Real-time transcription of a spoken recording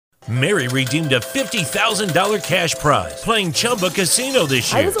Mary redeemed a $50,000 cash prize playing Chumba Casino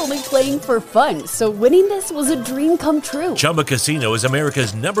this year. I was only playing for fun, so winning this was a dream come true. Chumba Casino is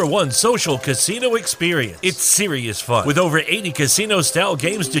America's #1 social casino experience. It's serious fun. With over 80 casino-style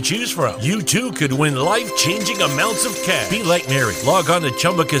games to choose from, you too could win life-changing amounts of cash. Be like Mary. Log on to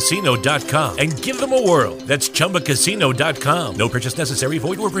ChumbaCasino.com and give them a whirl. That's ChumbaCasino.com. No purchase necessary.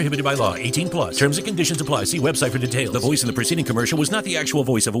 Void where prohibited by law. 18 plus. Terms and conditions apply. See website for details. The voice in the preceding commercial was not the actual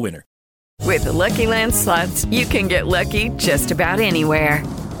voice of a winner. With the Lucky Land Slots, you can get lucky just about anywhere.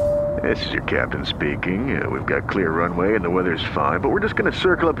 This is your captain speaking. We've got clear runway and the weather's fine, but we're just going to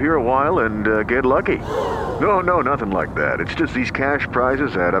circle up here a while and get lucky. No, nothing like that. It's just these cash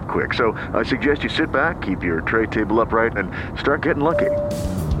prizes add up quick. So I suggest you sit back, keep your tray table upright, and start getting lucky.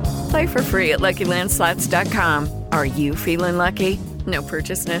 Play for free at LuckyLandSlots.com. Are you feeling lucky? No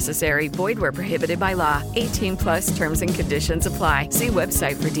purchase necessary. Void where prohibited by law. 18 plus terms and conditions apply. See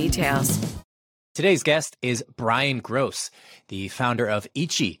website for details. Today's guest is Brian Gross, the founder of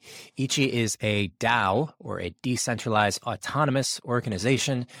Ichi. Ichi is a DAO, or a decentralized autonomous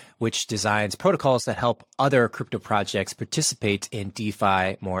organization, which designs protocols that help other crypto projects participate in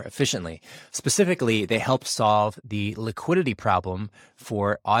DeFi more efficiently. Specifically, they help solve the liquidity problem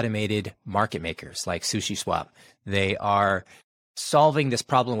for automated market makers like SushiSwap. They are solving this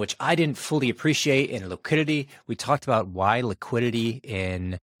problem, which I didn't fully appreciate in liquidity. We talked about why liquidity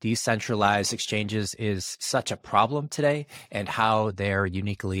in decentralized exchanges is such a problem today and how they're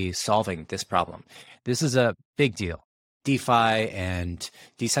uniquely solving this problem. This is a big deal. DeFi and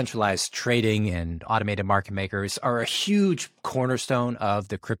decentralized trading and automated market makers are a huge cornerstone of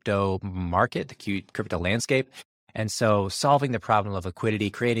the crypto market, the crypto landscape. And so solving the problem of liquidity,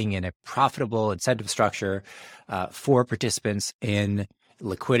 creating a profitable incentive structure for participants in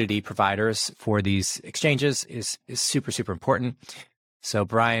liquidity providers for these exchanges is super, super important. So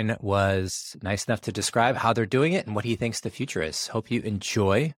Brian was nice enough to describe how they're doing it and what he thinks the future is. Hope you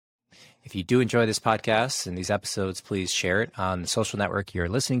enjoy. If you do enjoy this podcast and these episodes, please share it on the social network you're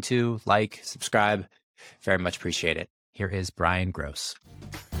listening to, like, subscribe. Very much appreciate it. Here is Brian Gross.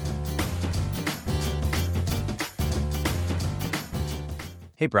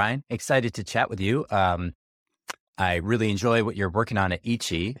 Hey, Brian, excited to chat with you. I really enjoy what you're working on at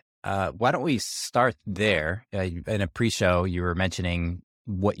Ichi. Why don't we start there? In a pre-show, you were mentioning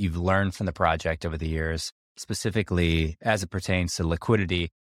what you've learned from the project over the years, specifically as it pertains to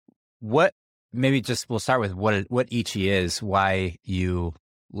liquidity. We'll start with what Ichi is, why you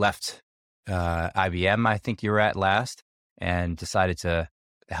left IBM, I think you were at last, and decided to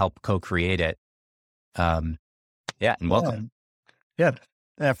help co-create it. And welcome. Yeah.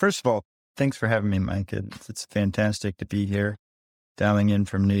 First of all, thanks for having me, Mike. It's fantastic to be here, dialing in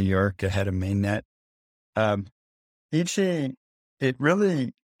from New York ahead of mainnet. Ichi,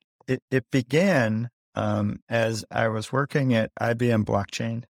 it began as I was working at IBM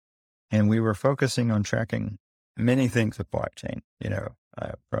Blockchain, and we were focusing on tracking many things with blockchain,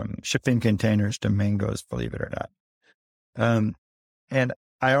 from shipping containers to mangoes, believe it or not. And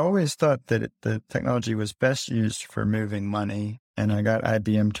I always thought that the technology was best used for moving money, and I got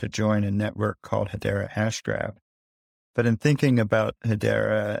IBM to join a network called Hedera Hashgraph. But in thinking about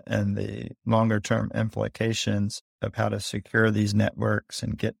Hedera and the longer-term implications of how to secure these networks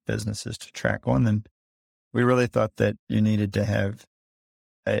and get businesses to track on them, we really thought that you needed to have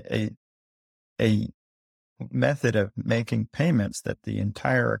a method of making payments that the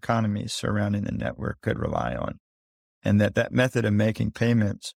entire economy surrounding the network could rely on. And that method of making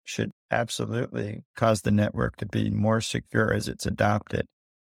payments should absolutely cause the network to be more secure as it's adopted.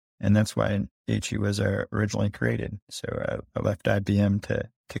 And that's why Ichi was originally created. So I left IBM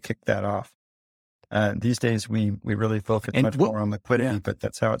to kick that off. These days, we really focus much more on liquidity, but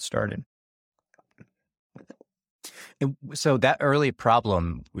that's how it started. And so that early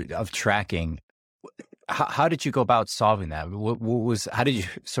problem of tracking, how did you go about solving that? How did you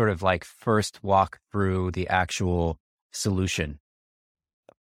sort of first walk through the actual solution?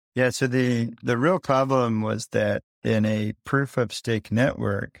 Yeah, so the real problem was that in a proof of stake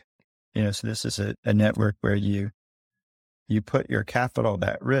network, so this is a network where you put your capital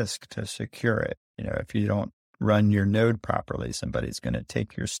at risk to secure it. If you don't run your node properly, somebody's going to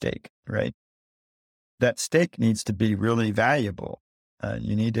take your stake, right? That stake needs to be really valuable.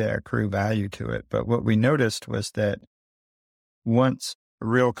 You need to accrue value to it. But what we noticed was that once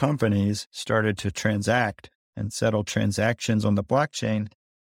real companies started to transact and settle transactions on the blockchain,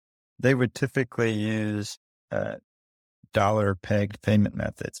 they would typically use dollar-pegged payment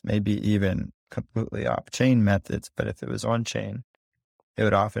methods, maybe even completely off-chain methods. But if it was on-chain, it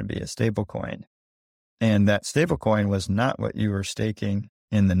would often be a stable coin. And that stable coin was not what you were staking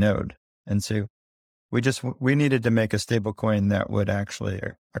in the node. And so we needed to make a stable coin that would actually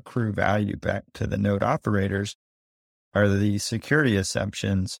accrue value back to the node operators, or the security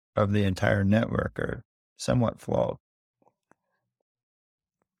assumptions of the entire network are somewhat flawed.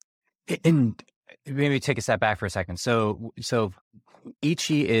 And maybe take a step back for a second. So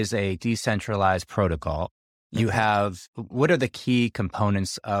Ichi is a decentralized protocol. You have, what are the key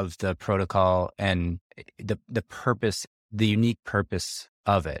components of the protocol and the purpose, the unique purpose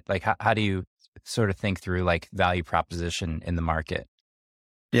of it? Like, how do you sort of think through like value proposition in the market?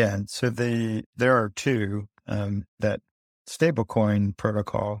 Yeah. So there are two, that stablecoin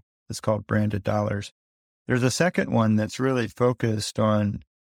protocol is called branded dollars. There's a second one that's really focused on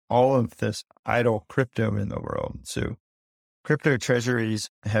all of this idle crypto in the world. So crypto treasuries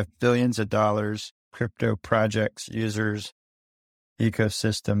have billions of dollars. Crypto projects, users,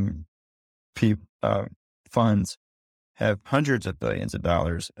 ecosystem funds have hundreds of billions of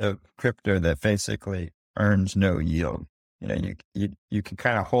dollars of crypto that basically earns no yield. You know, you can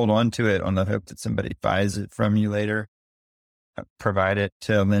kind of hold on to it on the hope that somebody buys it from you later, provide it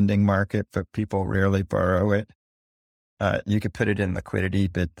to a lending market, but people rarely borrow it. You could put it in liquidity,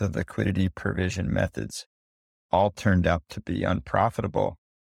 but the liquidity provision methods all turned out to be unprofitable.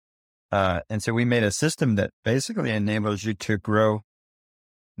 And so we made a system that basically enables you to grow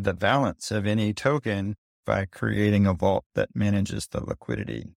the balance of any token by creating a vault that manages the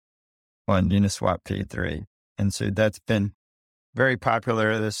liquidity on Uniswap P3. And so that's been very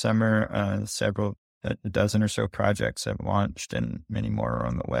popular this summer. A dozen or so projects have launched and many more are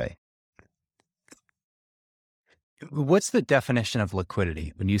on the way. What's the definition of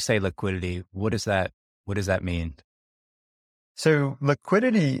liquidity? When you say liquidity, what does that mean? So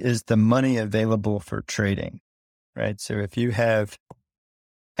liquidity is the money available for trading, right? So if you have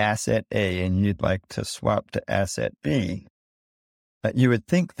asset A and you'd like to swap to asset B, you would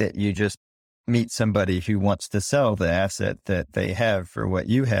think that you just meet somebody who wants to sell the asset that they have for what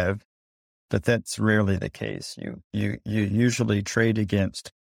you have, but that's rarely the case. You usually trade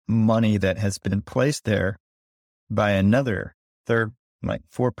against money that has been placed there by another third, like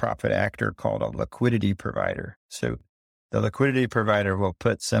for-profit actor called a liquidity provider. So the liquidity provider will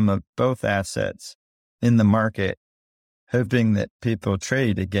put some of both assets in the market, hoping that people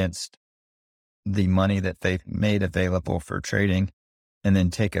trade against the money that they've made available for trading and then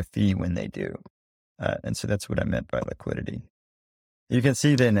take a fee when they do. And so that's what I meant by liquidity. You can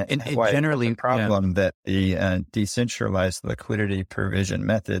see then generally the problem that the decentralized liquidity provision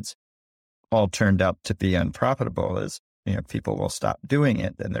methods all turned out to be unprofitable is, people will stop doing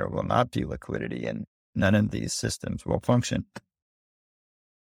it, then there will not be liquidity and none of these systems will function.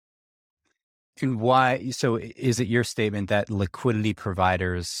 And why? So is it your statement that liquidity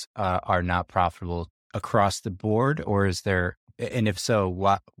providers are not profitable across the board, or is there, and if so,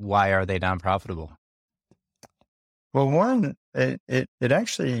 why are they not profitable? Well, one, it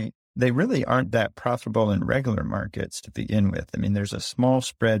actually, they really aren't that profitable in regular markets to begin with. I mean, there's a small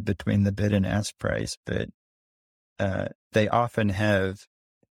spread between the bid and ask price, but they often have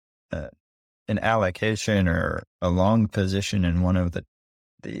an allocation or a long position in one of the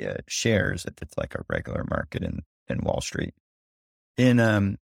shares if it's like a regular market in Wall Street.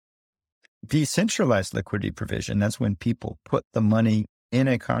 In decentralized liquidity provision, that's when people put the money in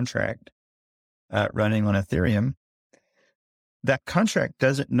a contract running on Ethereum. That contract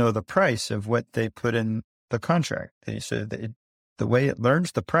doesn't know the price of what they put in the contract. The way it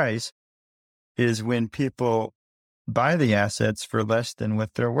learns the price is when people buy the assets for less than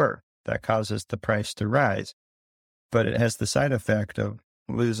what they're worth. That causes the price to rise, but it has the side effect of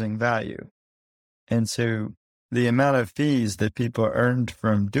losing value. And so the amount of fees that people earned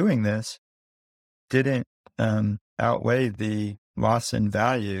from doing this didn't outweigh the loss in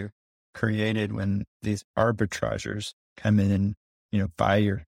value created when these arbitrageurs come in and, buy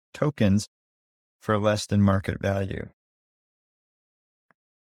your tokens for less than market value.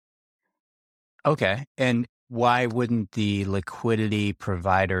 Okay. And why wouldn't the liquidity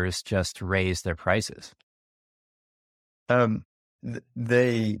providers just raise their prices?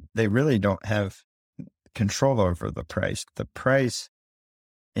 They really don't have control over the price. The price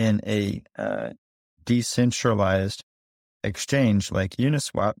in a decentralized exchange like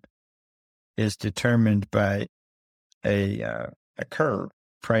Uniswap is determined by a curve,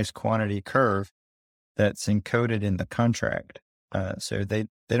 price quantity curve that's encoded in the contract. So they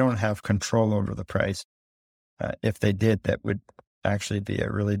don't have control over the price. If they did, that would actually be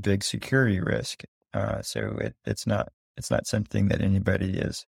a really big security risk. So it's not something that anybody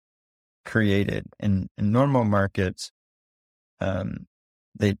has created. In normal markets,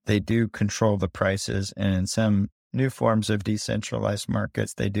 they do control the prices, and in some new forms of decentralized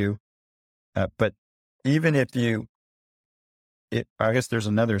markets. They do. But even if I guess there's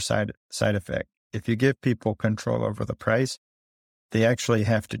another side effect. If you give people control over the price, they actually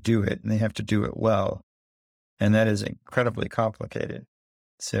have to do it, and they have to do it well. And that is incredibly complicated.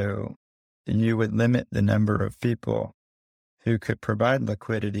 So you would limit the number of people who could provide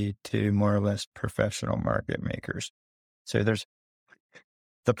liquidity to more or less professional market makers. So there's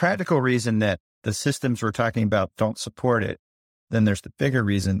the practical reason that the systems we're talking about don't support it. Then there's the bigger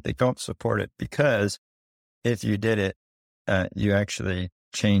reason they don't support it, because if you did it, you actually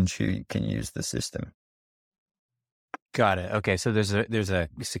change who can use the system. Got it. Okay. So there's a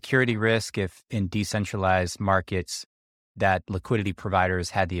security risk if in decentralized markets that liquidity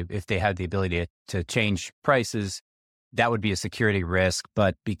providers if they had the ability to change prices, that would be a security risk.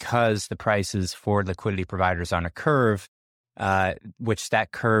 But because the prices for liquidity providers on a curve, which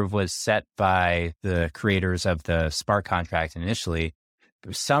that curve was set by the creators of the smart contract initially,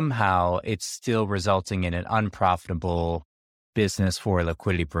 somehow it's still resulting in an unprofitable business for a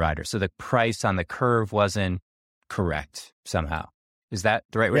liquidity provider. So the price on the curve wasn't correct somehow. Is that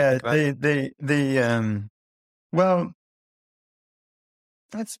the right way to think about it? Well,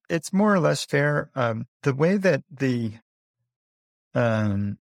 it's more or less fair. The way that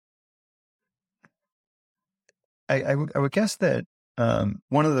I would guess that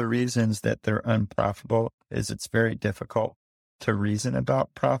one of the reasons that they're unprofitable is it's very difficult to reason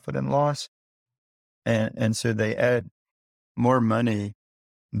about profit and loss. And so they add more money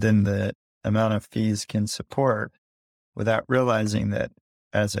than the amount of fees can support without realizing that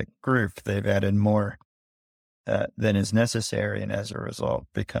as a group, they've added more than is necessary, and as a result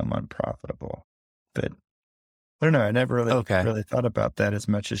become unprofitable. But I don't know. I never really thought about that as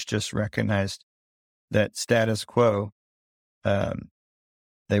much as just recognized that status quo,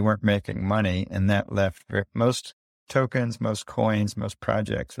 they weren't making money, and that left most tokens, most coins, most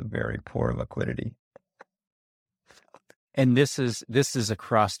projects with very poor liquidity. And this is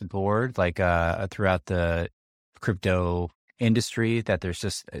across the board, like throughout the crypto industry, that there's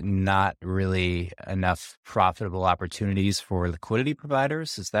just not really enough profitable opportunities for liquidity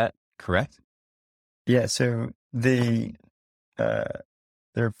providers. Is that correct? Yeah. So there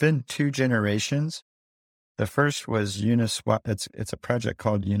have been two generations. The first was Uniswap. It's a project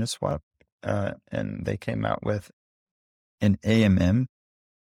called Uniswap, and they came out with an AMM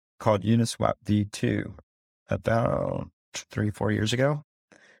called Uniswap V2 about 3-4 years ago.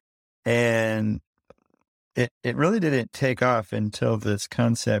 And it really didn't take off until this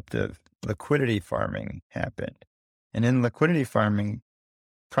concept of liquidity farming happened. And in liquidity farming,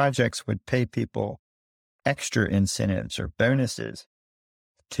 projects would pay people extra incentives or bonuses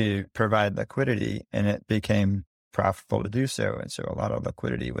to provide liquidity, and it became profitable to do so. And so a lot of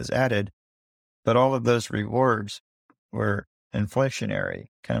liquidity was added, but all of those rewards were inflationary,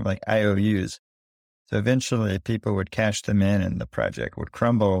 kind of like IOUs. So eventually people would cash them in and the project would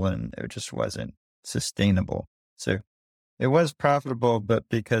crumble, and it just wasn't sustainable. So it was profitable, but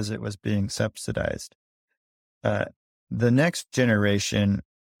because it was being subsidized. The next generation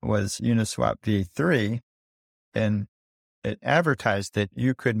was Uniswap V3, and it advertised that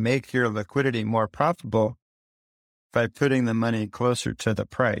you could make your liquidity more profitable by putting the money closer to the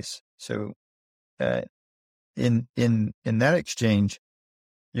price. So in that exchange,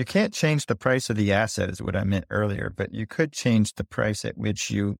 you can't change the price of the asset, is what I meant earlier, but you could change the price at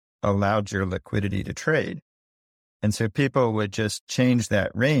which you allowed your liquidity to trade. And so people would just change that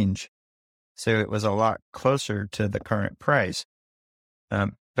range, so it was a lot closer to the current price.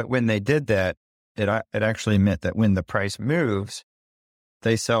 But when they did that, it actually meant that when the price moves,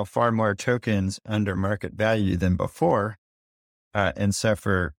 they sell far more tokens under market value than before, and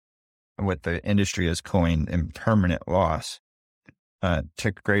suffer what the industry has coined impermanent loss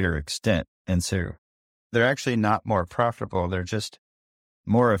to greater extent. And so they're actually not more profitable. They're just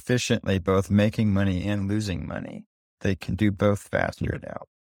more efficiently both making money and losing money. They can do both faster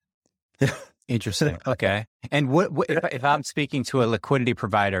now. Interesting. Okay. And what if I'm speaking to a liquidity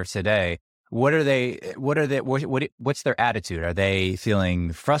provider today? What's their attitude? Are they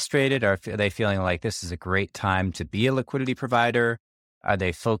feeling frustrated? Or are they feeling like this is a great time to be a liquidity provider? Are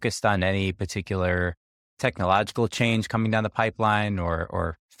they focused on any particular technological change coming down the pipeline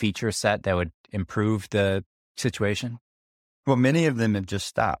or feature set that would improve the situation? Well, many of them have just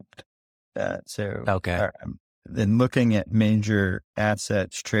stopped. Okay. Then looking at major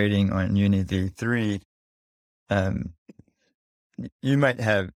assets trading on UniV3, you might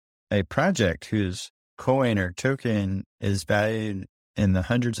have a project whose coin or token is valued in the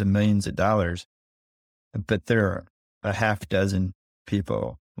hundreds of millions of dollars, but there are a half dozen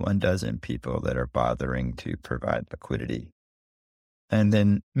people 1 dozen people that are bothering to provide liquidity. And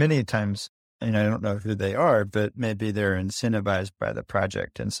then many times, and I don't know who they are, but maybe they're incentivized by the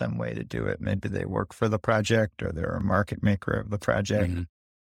project in some way to do it. Maybe they work for the project or they're a market maker of the project,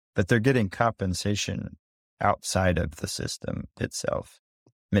 but they're getting compensation outside of the system itself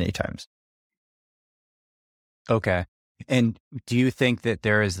many times. Okay. And do you think that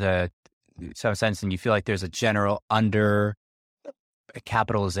there is some sense, and you feel like there's a general under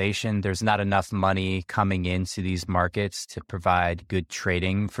capitalization? There's not enough money coming into these markets to provide good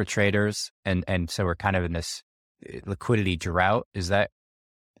trading for traders. And so we're kind of in this liquidity drought. Is that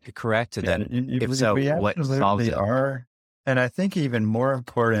correct? And then if so, what solves it? Are. And I think even more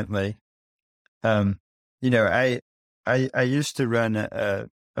importantly, I used to run a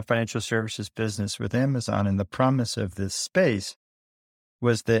financial services business with Amazon, and the promise of this space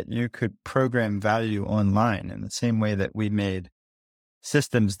was that you could program value online in the same way that we made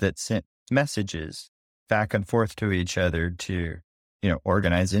systems that sent messages back and forth to each other to,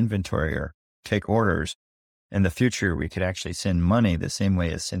 organize inventory or take orders. In the future, we could actually send money the same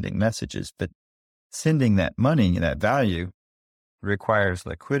way as sending messages, but sending that money, that value, requires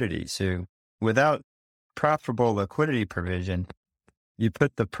liquidity. So without profitable liquidity provision, you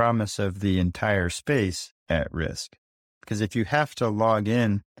put the promise of the entire space at risk. Because if you have to log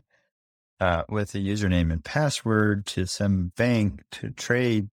in with a username and password to some bank to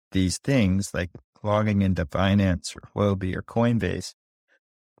trade these things, like logging into Binance or Huobi or Coinbase,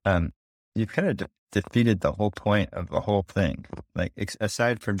 you've kind of defeated the whole point of the whole thing. Like,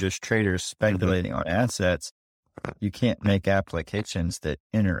 aside from just traders speculating on assets, you can't make applications that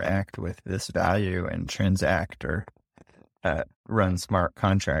interact with this value and transact or run smart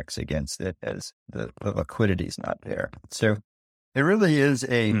contracts against it, as the liquidity is not there. So it really is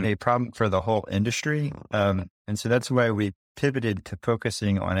a problem for the whole industry. And so that's why we pivoted to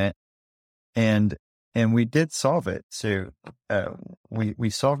focusing on it. And we did solve it. So we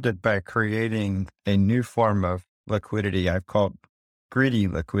solved it by creating a new form of liquidity I've called greedy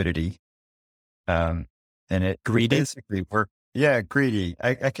liquidity. And it basically worked. Yeah, greedy.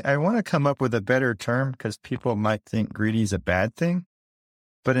 I want to come up with a better term because people might think greedy is a bad thing.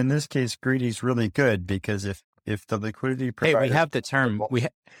 But in this case, greedy is really good, because if the liquidity provider... Hey, we have the term...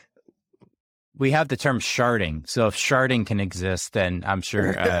 We have the term sharding. So if sharding can exist, then I'm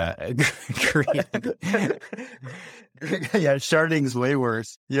sure greed... Yeah, sharding's way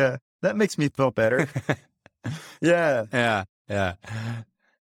worse. Yeah, that makes me feel better. Yeah.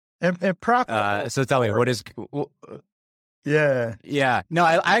 And profit. So tell me, what is... Yeah. No,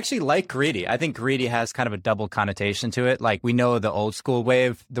 I actually like greedy. I think greedy has kind of a double connotation to it. Like, we know the old school way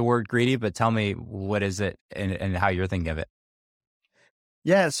of the word greedy, but tell me, what is it and how you're thinking of it?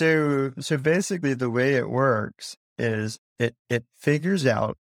 Yeah. So basically the way it works is it figures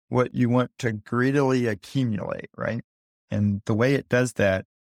out what you want to greedily accumulate, right? And the way it does that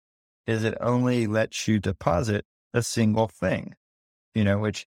is it only lets you deposit a single thing,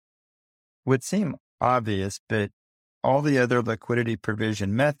 which would seem obvious, but all the other liquidity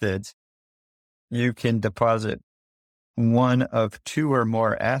provision methods, you can deposit one of two or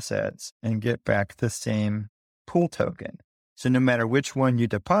more assets and get back the same pool token. So no matter which one you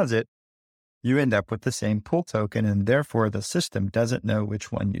deposit, you end up with the same pool token, and therefore the system doesn't know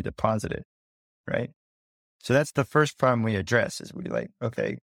which one you deposited, right? So that's the first problem we address, is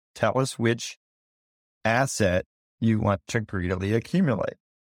okay, tell us which asset you want to greedily accumulate,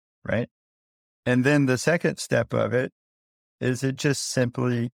 right? And then the second step of it is it just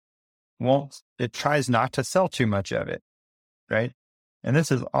simply it tries not to sell too much of it, right? And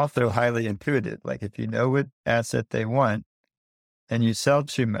this is also highly intuitive. Like, if you know what asset they want and you sell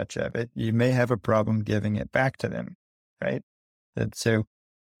too much of it, you may have a problem giving it back to them, right? And so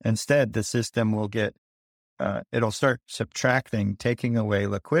instead, the system will it'll start subtracting, taking away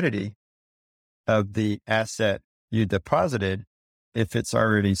liquidity of the asset you deposited if it's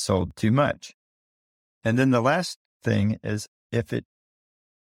already sold too much. And then the last thing is, if it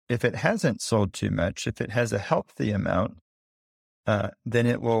hasn't sold too much, if it has a healthy amount, then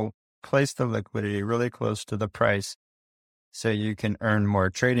it will place the liquidity really close to the price, so you can earn more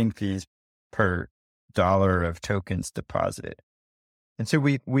trading fees per dollar of tokens deposited. And so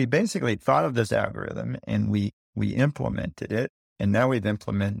we basically thought of this algorithm, and we implemented it, and now we've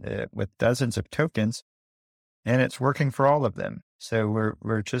implemented it with dozens of tokens, and it's working for all of them. So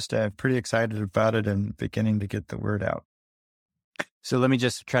we're just pretty excited about it and beginning to get the word out. So let me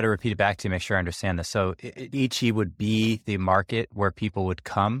just try to repeat it back to make sure I understand this. So Ichi would be the market where people would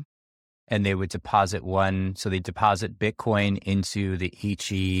come and they would deposit so they deposit Bitcoin into the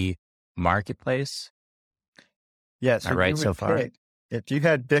Ichi marketplace? Yes. Am I right so far? if you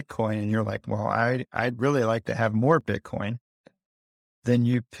had Bitcoin and you're like, well, I'd really like to have more Bitcoin, then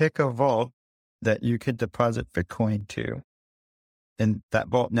you pick a vault that you could deposit Bitcoin to. And that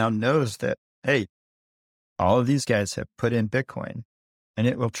vault now knows that, hey, all of these guys have put in Bitcoin, and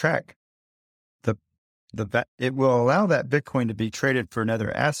it will track it will allow that Bitcoin to be traded for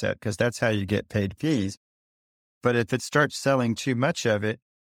another asset, because that's how you get paid fees. But if it starts selling too much of it,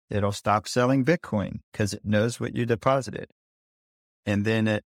 it'll stop selling Bitcoin because it knows what you deposited. And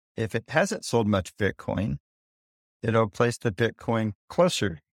then if it hasn't sold much Bitcoin, it'll place the Bitcoin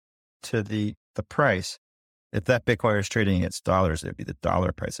closer to the price. If that Bitcoin is trading against dollars, it'd be the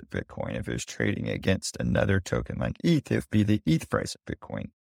dollar price of Bitcoin. If it was trading against another token like ETH, it'd be the ETH price of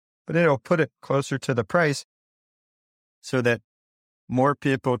Bitcoin. But it'll put it closer to the price so that more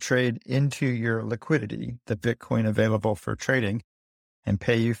people trade into your liquidity, the Bitcoin available for trading, and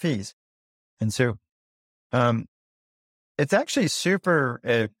pay you fees. And so it's actually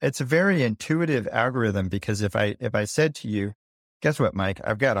it's a very intuitive algorithm, because if I said to you, guess what, Mike,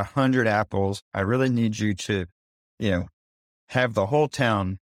 I've got 100 apples. I really need you to, have the whole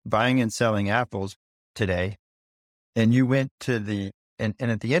town buying and selling apples today. And you went to and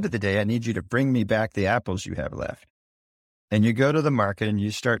at the end of the day, I need you to bring me back the apples you have left. And you go to the market and you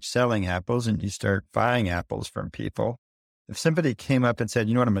start selling apples and you start buying apples from people. If somebody came up and said,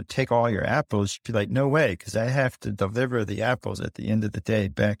 you know what, I'm going to take all your apples, you'd be like, no way, because I have to deliver the apples at the end of the day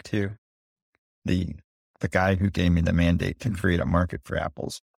back to the guy who gave me the mandate to create a market for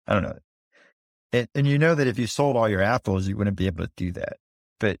apples. I don't know. And you know that if you sold all your apples, you wouldn't be able to do that.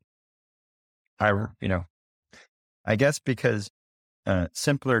 But I guess because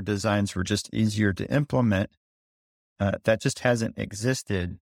simpler designs were just easier to implement, that just hasn't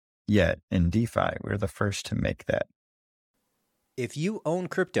existed yet in DeFi. We're the first to make that. If you own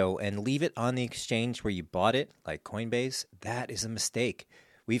crypto and leave it on the exchange where you bought it, like Coinbase, that is a mistake.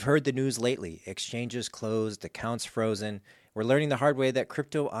 We've heard the news lately. Exchanges closed, accounts frozen. We're learning the hard way that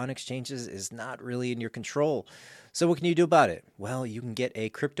crypto on exchanges is not really in your control. So what can you do about it? Well, you can get a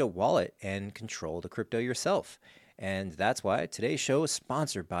crypto wallet and control the crypto yourself. And that's why today's show is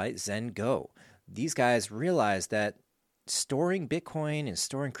sponsored by ZenGo. These guys realize that storing Bitcoin and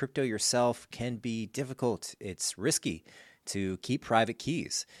storing crypto yourself can be difficult. It's risky to keep private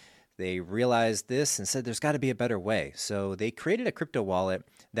keys. They realized this and said there's got to be a better way. So they created a crypto wallet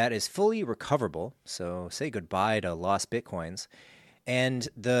that is fully recoverable. So say goodbye to lost Bitcoins. And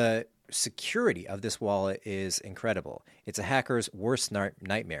the security of this wallet is incredible. It's a hacker's worst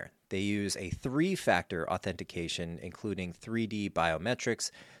nightmare. They use a 3-factor authentication, including 3D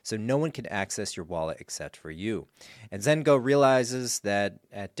biometrics, so no one can access your wallet except for you. And ZenGo realizes that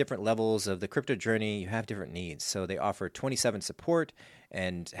at different levels of the crypto journey, you have different needs. So they offer 24/7 support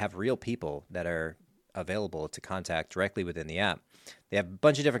and have real people that are available to contact directly within the app. They have a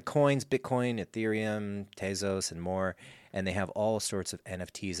bunch of different coins, Bitcoin, Ethereum, Tezos, and more, and they have all sorts of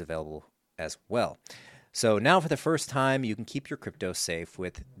NFTs available as well. So now for the first time, you can keep your crypto safe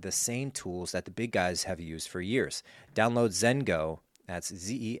with the same tools that the big guys have used for years. Download ZenGo, that's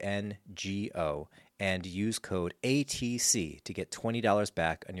ZenGo, and use code ATC to get $20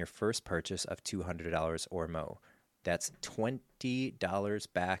 back on your first purchase of $200 or more. That's $20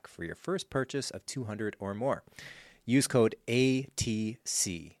 back for your first purchase of $200 or more. Use code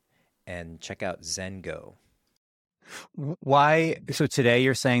ATC and check out ZenGo. Why? So today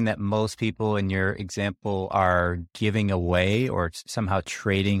you're saying that most people in your example are giving away or somehow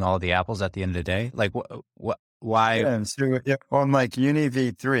trading all the apples at the end of the day? Like why? Yeah, so on like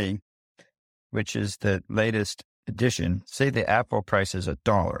UniV3, which is the latest edition, say the apple price is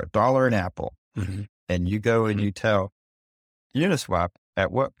 $1 an apple. Mm-hmm. And you go and you tell Uniswap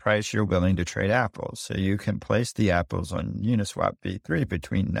at what price you're willing to trade apples. So you can place the apples on Uniswap V3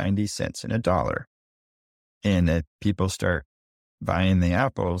 between 90 cents and $1. And if people start buying the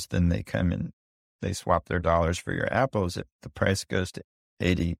apples, then they come and they swap their dollars for your apples. If the price goes to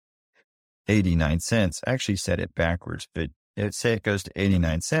 89 cents, I actually said it backwards, but say it goes to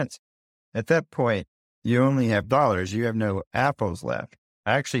 89 cents. At that point, you only have dollars. You have no apples left.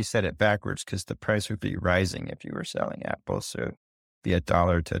 I actually said it backwards because the price would be rising if you were selling apples. So it'd be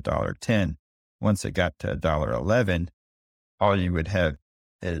 $1 to $1.10. Once it got to $1.11, all you would have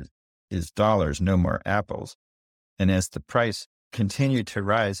is dollars, no more apples. And as the price continued to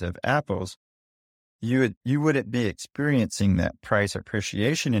rise of apples, you wouldn't be experiencing that price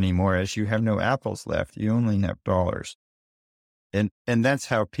appreciation anymore as you have no apples left. You only have dollars. And that's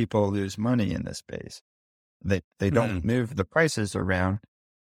how people lose money in this space. They don't move the prices around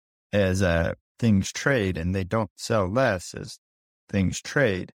as things trade, and they don't sell less as things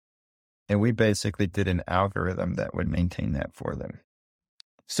trade. And we basically did an algorithm that would maintain that for them.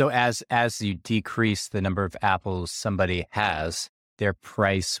 So as you decrease the number of apples somebody has, their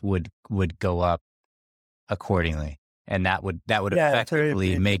price would go up accordingly, and that would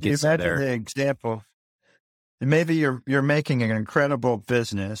effectively make it so imagine the example. Maybe you're making an incredible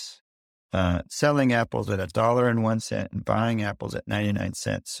business, selling apples at $1.01 and buying apples at 99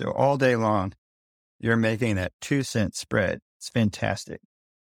 cents. So all day long, you're making that 2-cent spread. It's fantastic.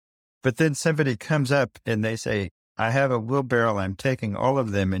 But then somebody comes up and they say, I have a wheelbarrow, I'm taking all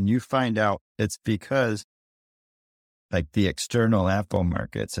of them. And you find out it's because like the external apple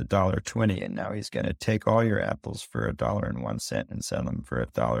market's $1.20. And now he's going to take all your apples for $1.01 and sell them for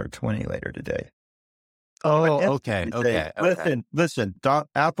 $1.20 later today. Oh, okay. Listen,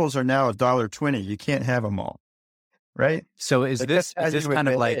 apples are now $1.20. You can't have them all. Right. So is this kind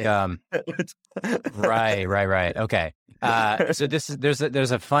of like, right. Okay. So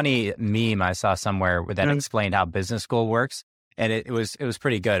there's a funny meme I saw somewhere that explained how business school works. And it was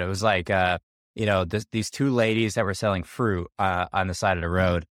pretty good. It was like, these two ladies that were selling fruit, on the side of the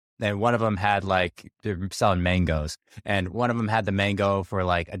road. And one of them had they're selling mangoes, and one of them had the mango for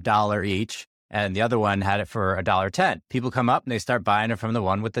like $1 each. And the other one had it for $1.10. People come up and they start buying it from the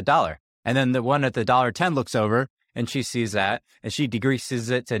one with the $1. And then the one at the $1.10 looks over and she sees that and she decreases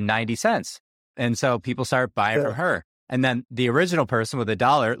it to 90 cents. And so people start buying from her. And then the original person with the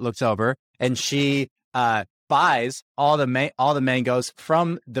 $1 looks over and she buys all the mangoes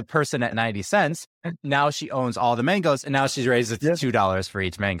from the person at 90 cents. Now she owns all the mangoes, and now she's raised it to $2 for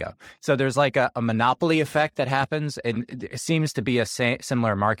each mango. So there's like a monopoly effect that happens. And it seems to be a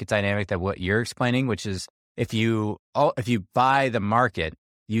similar market dynamic that what you're explaining, which is if you buy the market,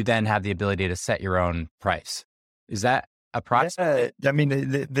 you then have the ability to set your own price. Is that a process? I mean,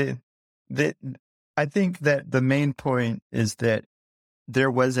 I think that the main point is that there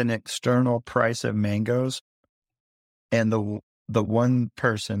was an external price of mangoes, and the one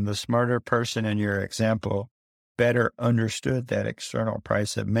person, the smarter person in your example, better understood that external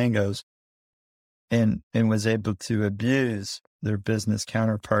price of mangoes and was able to abuse their business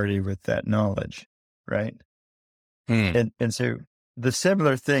counterparty with that knowledge, right? And so the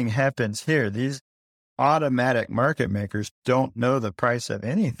similar thing happens here. These automatic market makers don't know the price of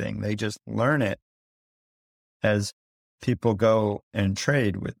anything. They just learn it as people go and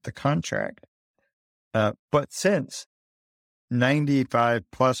trade with the contract. But since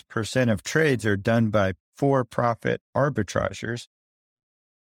 95+% of trades are done by for-profit arbitrageurs,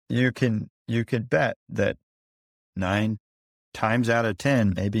 you can bet that 9 times out of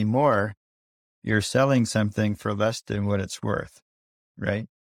 10, maybe more, you're selling something for less than what it's worth, right?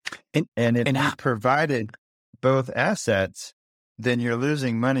 And if you provided both assets, then you're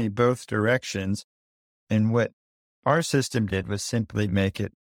losing money both directions. And what our system did was simply make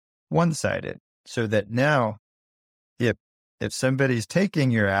it one-sided, so that now if somebody's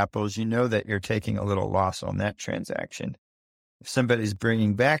taking your apples, you know that you're taking a little loss on that transaction. If somebody's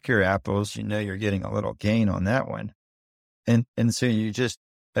bringing back your apples, you know you're getting a little gain on that one. And so you just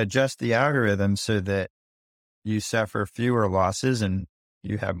adjust the algorithm so that you suffer fewer losses and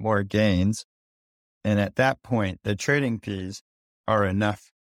you have more gains. And at that point, the trading fees are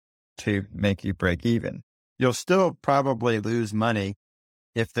enough to make you break even. You'll still probably lose money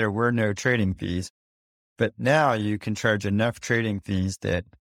if there were no trading fees, but now you can charge enough trading fees that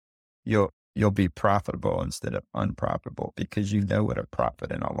you'll be profitable instead of unprofitable, because you know what a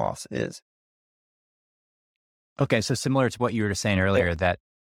profit and a loss is. Okay, so similar to what you were saying earlier, that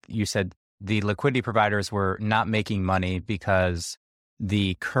you said the liquidity providers were not making money because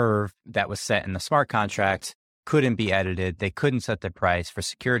the curve that was set in the smart contract couldn't be edited. They couldn't set the price for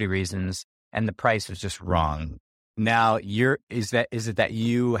security reasons, and the price was just wrong. Now, is it that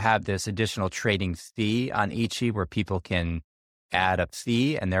you have this additional trading fee on Ichi where people can add a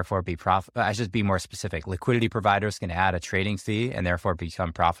fee and therefore be profitable? I should be more specific. Liquidity providers can add a trading fee and therefore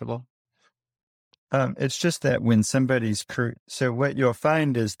become profitable? It's just that when so what you'll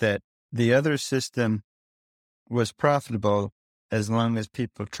find is that the other system was profitable as long as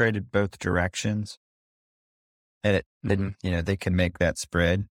people traded both directions, and they can make that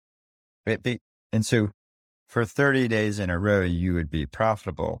spread. And so for 30 days in a row, you would be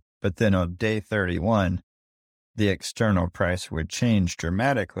profitable. But then on day 31, the external price would change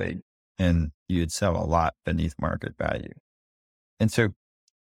dramatically and you'd sell a lot beneath market value. And so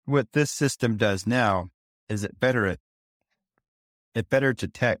what this system does now is it better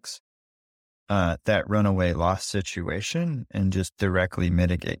detects that runaway loss situation and just directly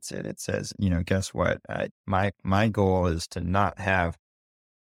mitigates it. It says, guess what? My goal is to not have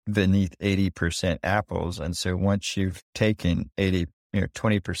beneath 80% apples. And so once you've taken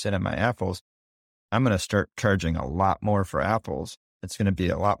 20% of my apples, I'm going to start charging a lot more for apples It's going to be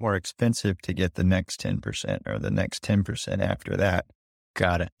a lot more expensive to get the next 10% or the next 10% after that.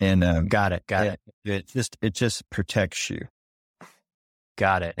 Got it. And Got it. it just protects you.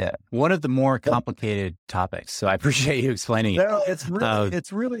 Got it. Yeah. One of the more complicated topics. So I appreciate you explaining it. No,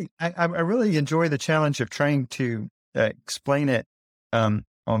 it's really, I really enjoy the challenge of trying to explain it on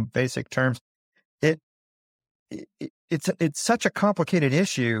basic terms. It's such a complicated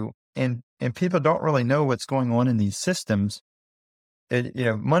issue, and people don't really know what's going on in these systems.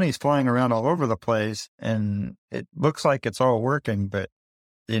 Money's flying around all over the place, and it looks like it's all working. But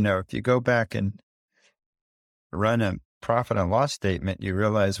if you go back and run a profit and loss statement, you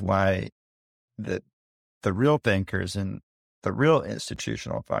realize why the real bankers and the real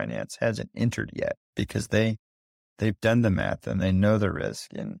institutional finance hasn't entered yet, because they've done the math and they know the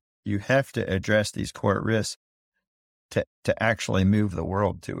risk, and you have to address these core risks to actually move the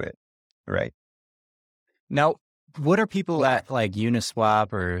world to it, right? Now, what are people at like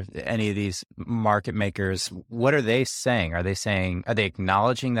Uniswap or any of these market makers, what are they saying? Are they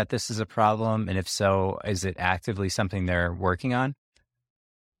acknowledging that this is a problem? And if so, is it actively something they're working on?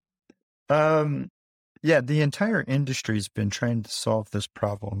 Yeah, the entire industry's been trying to solve this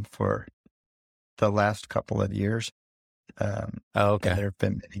problem for the last couple of years. Okay. There have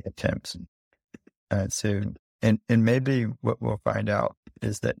been many attempts. And maybe what we'll find out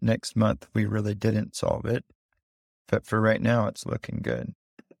is that next month we really didn't solve it. But for right now, it's looking good.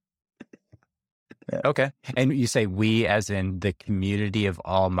 Yeah. Okay. And you say we as in the community of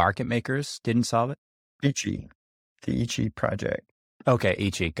all market makers didn't solve it? Ichi, the Ichi project. Okay,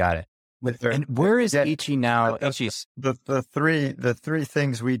 Ichi, got it. And where is Ichi now? Ichi's... The three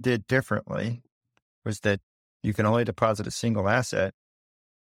things we did differently was that you can only deposit a single asset.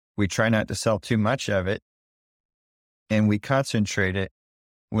 We try not to sell too much of it, and we concentrate it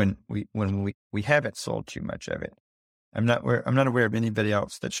when we haven't sold too much of it. I'm not aware of anybody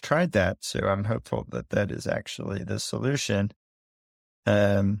else that's tried that, so I'm hopeful that is actually the solution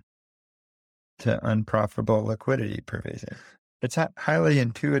to unprofitable liquidity provision. It's highly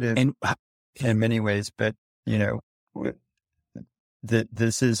intuitive in many ways, but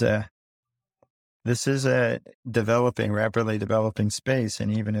this is a rapidly developing space,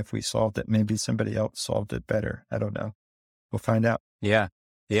 and even if we solved it, maybe somebody else solved it better. I don't know. We'll find out. Yeah.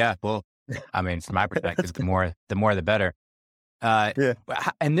 Well, I mean, from my perspective, the more the better. Yeah.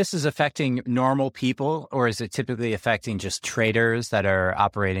 And this is affecting normal people, or is it typically affecting just traders that are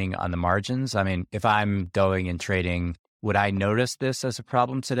operating on the margins? I mean, if I'm going and trading, would I notice this as a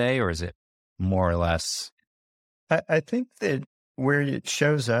problem today, or is it more or less? I think that where it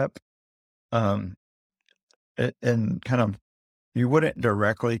shows up, and kind of, you wouldn't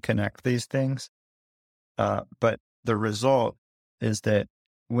directly connect these things, but the result is that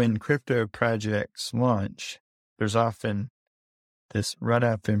when crypto projects launch, there's often this run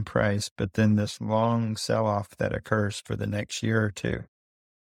up in price, but then this long sell off that occurs for the next year or two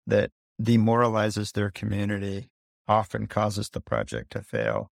that demoralizes their community, often causes the project to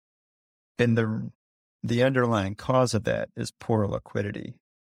fail. And the underlying cause of that is poor liquidity,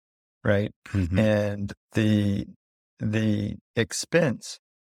 right? Mm-hmm. And the expense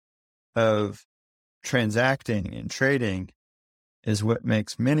of transacting and trading is what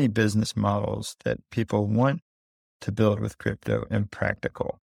makes many business models that people want to build with crypto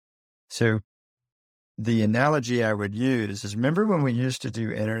impractical. So the analogy I would use is, remember when we used to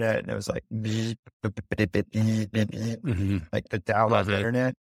do internet and it was like, like the dial-up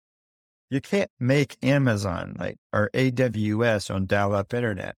internet? You can't make Amazon or AWS on dial-up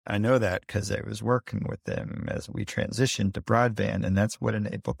internet. I know that because I was working with them as we transitioned to broadband, and that's what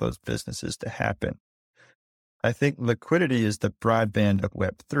enabled those businesses to happen. I think liquidity is the broadband of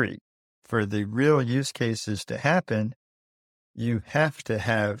Web3. For the real use cases to happen, you have to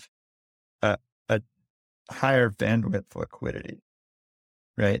have a higher bandwidth liquidity,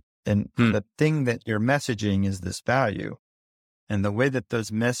 right? And the thing that you're messaging is this value. And the way that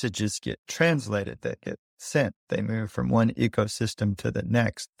those messages get translated, that get sent, they move from one ecosystem to the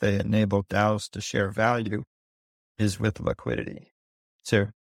next. They enable DAOs to share value is with liquidity. So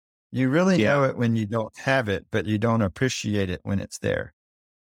you really know it when you don't have it, but you don't appreciate it when it's there.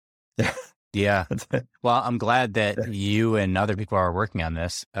 Yeah. Well, I'm glad that you and other people are working on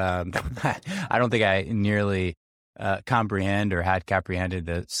this. I don't think I nearly comprehend or had comprehended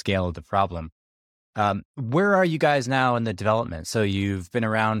the scale of the problem. Where are you guys now in the development? So you've been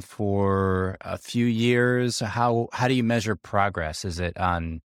around for a few years. How do you measure progress? Is it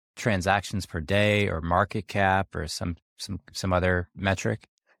on transactions per day or market cap or some other metric?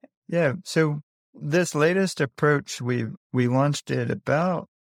 Yeah. So this latest approach, we launched it about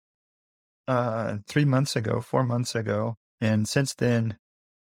 4 months ago, And since then,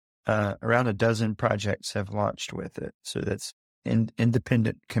 around a dozen projects have launched with it. So that's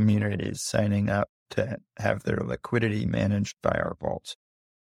independent communities signing up to have their liquidity managed by our vaults.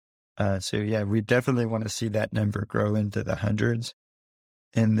 So yeah, we definitely want to see that number grow into the hundreds.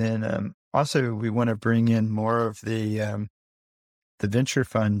 And then also we want to bring in more of the venture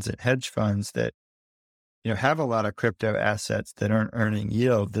funds and hedge funds that, have a lot of crypto assets that aren't earning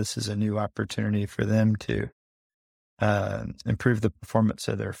yield. This is a new opportunity for them to improve the performance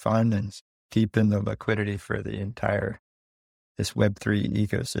of their fund and deepen the liquidity for the entire this Web3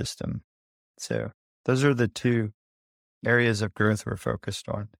 ecosystem. So those are the two areas of growth we're focused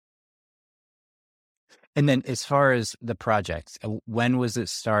on. And then as far as the project, when was it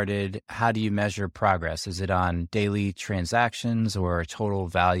started? How do you measure progress? Is it on daily transactions or total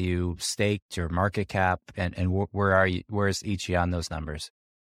value staked or market cap? And where's Ichi on those numbers?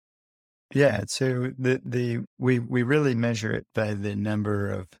 Yeah, so we really measure it by the number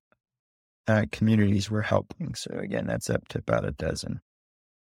of communities we're helping. So again, that's up to about a dozen.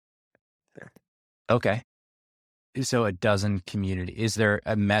 Okay. So a dozen community. Is there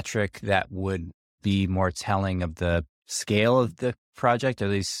a metric that would be more telling of the scale of the project? Are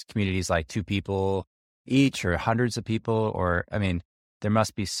these communities like 2 people each or hundreds of people? Or, there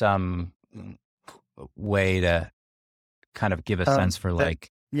must be some way to kind of give a sense for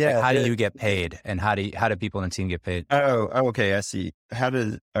how do you get paid and how do people in the team get paid? Oh, okay. I see.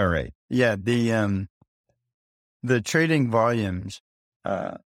 All right. Yeah. The trading volumes,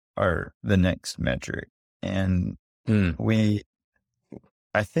 are the next metric. And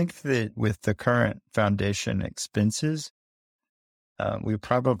I think that with the current foundation expenses, we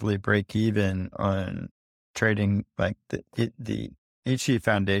probably break even on trading. Like the Ichi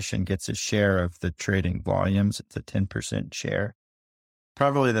Foundation gets a share of the trading volumes. It's a 10% share.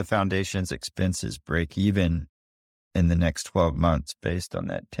 Probably the foundation's expenses break even in the next 12 months based on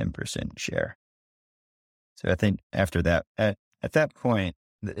that 10% share. So I think after that, at that point,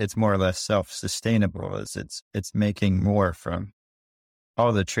 it's more or less self-sustainable as it's making more from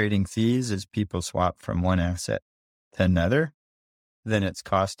all the trading fees as people swap from one asset to another than it's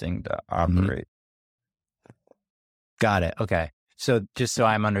costing to operate. Got it. Okay. So just so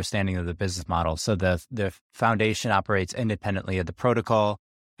I'm understanding of the business model. So the foundation operates independently of the protocol,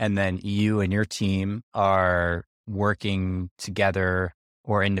 and then you and your team are working together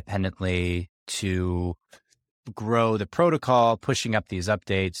or independently to grow the protocol, pushing up these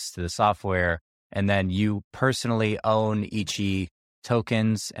updates to the software, and then you personally own Ichi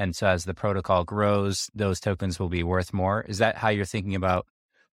tokens. And so as the protocol grows, those tokens will be worth more. Is that how you're thinking about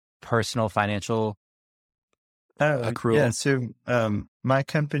personal financial accrual? Yeah. So my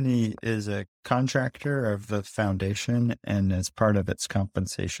company is a contractor of the foundation, and as part of its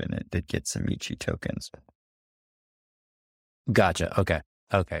compensation, it did get some Ichi tokens. Gotcha. Okay.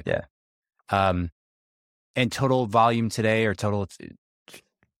 Yeah. And total volume today, or total,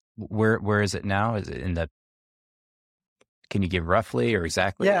 where is it now? Is it in the? Can you give roughly or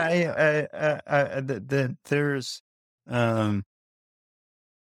exactly? Yeah, there's, I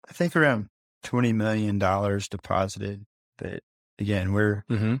think around $20 million deposited. But again,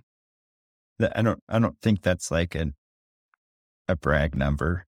 I don't think that's like a brag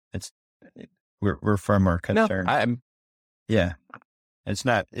number. We're far more concerned. No, yeah, it's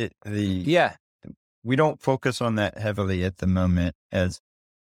not we don't focus on that heavily at the moment, as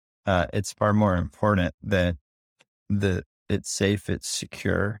it's far more important that it's safe, it's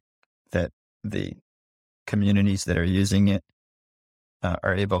secure, that the communities that are using it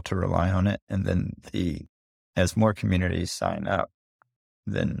are able to rely on it. And then as more communities sign up,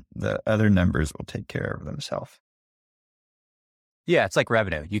 then the other numbers will take care of themselves. Yeah, it's like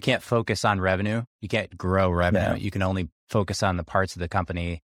revenue. You can't focus on revenue. You can't grow revenue. No. You can only focus on the parts of the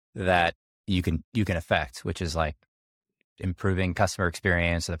company that you can affect, which is like improving customer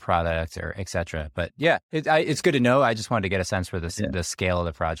experience of the product or et cetera. But yeah, it's good to know. I just wanted to get a sense for the scale of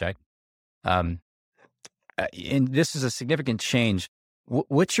the project. And this is a significant change.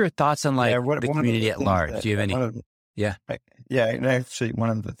 What's your thoughts on the community at large? Do you have any? Yeah. And actually one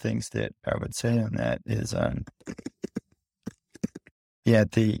of the things that I would say on that is,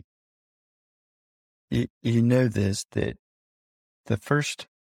 that the first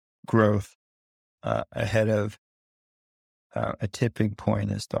growth ahead of a tipping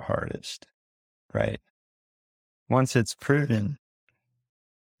point is the hardest, right? Once it's proven,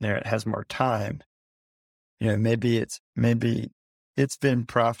 it has more time. Maybe it's been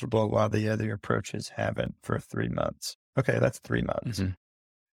profitable while the other approaches haven't for 3 months. Okay, that's 3 months. Mm-hmm.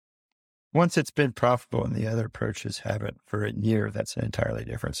 Once it's been profitable and the other approaches haven't for a year, that's an entirely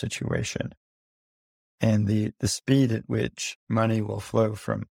different situation. And the speed at which money will flow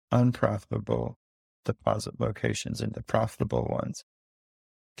from unprofitable deposit locations into profitable ones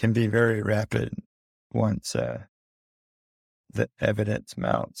can be very rapid once the evidence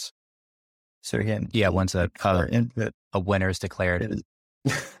mounts. So again, once a winner is declared.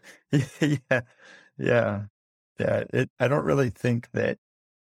 Yeah. I don't really think that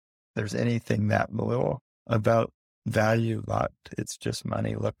there's anything that little about value locked. It's just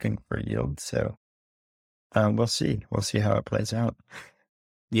money looking for yield. So we'll see. We'll see how it plays out.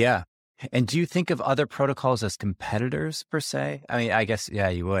 Yeah. And do you think of other protocols as competitors per se? I mean, I guess,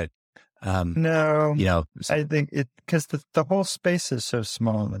 you would. No, I think because the whole space is so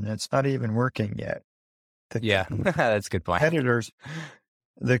small and it's not even working yet. That's a good point.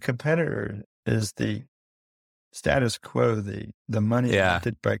 The competitor is the status quo, the money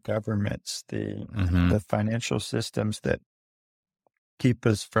lifted by governments, the financial systems that keep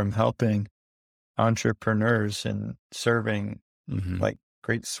us from helping entrepreneurs and serving like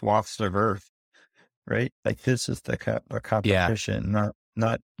great swaths of earth, right? Like this is the competition,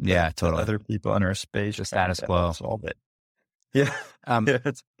 not totally other people in our space. The status quo. Solve it. Yeah.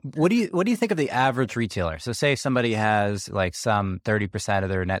 What do you think of the average retailer? So say somebody has like some 30% of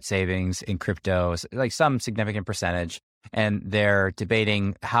their net savings in crypto, like some significant percentage, and they're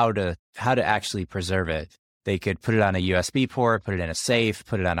debating how to actually preserve it. They could put it on a USB port, put it in a safe,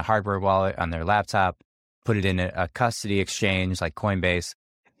 put it on a hardware wallet on their laptop, put it in a custody exchange like Coinbase.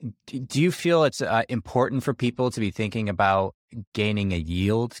 Do you feel it's important for people to be thinking about gaining a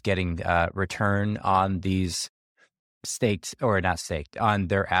yield, getting return on these staked or not staked on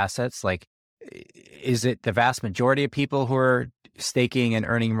their assets? Like, is it the vast majority of people who are staking and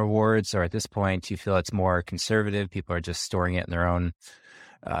earning rewards, or at this point, do you feel it's more conservative? People are just storing it in their own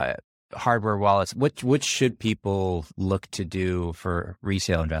hardware wallets. Which should people look to do for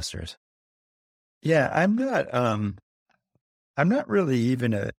retail investors? Yeah, I'm not really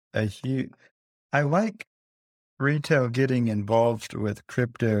even a huge. I like retail getting involved with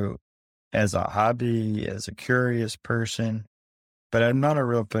crypto as a hobby, as a curious person, but I'm not a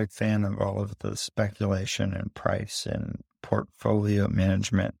real big fan of all of the speculation and price and portfolio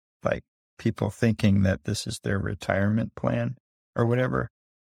management, like people thinking that this is their retirement plan or whatever.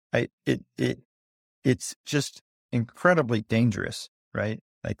 It's just incredibly dangerous, right?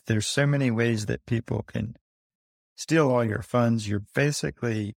 Like there's so many ways that people can steal all your funds. You're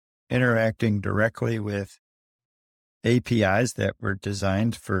basically interacting directly with APIs that were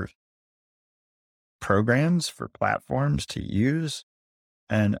designed for programs, for platforms to use.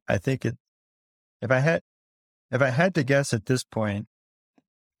 And I think if I had to guess at this point,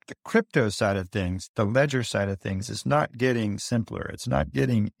 the crypto side of things, the ledger side of things is not getting simpler. It's not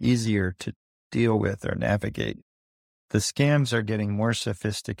getting easier to deal with or navigate. The scams are getting more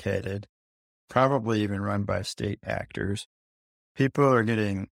sophisticated, probably even run by state actors. People are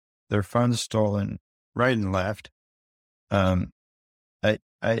getting their funds stolen right and left.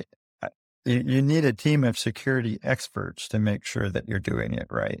 You need a team of security experts to make sure that you're doing it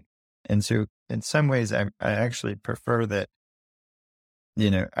right. And so in some ways, I actually prefer that,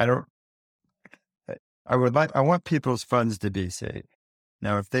 I want people's funds to be safe.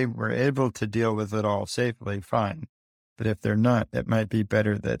 Now, if they were able to deal with it all safely, fine. But if they're not, it might be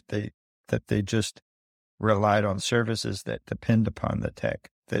better that they just relied on services that depend upon the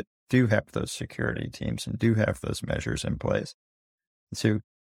tech, that do have those security teams and do have those measures in place. So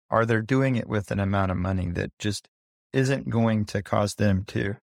are they doing it with an amount of money that just isn't going to cause them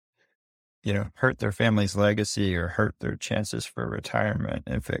to, hurt their family's legacy or hurt their chances for retirement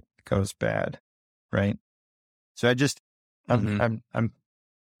if it goes bad, right? So I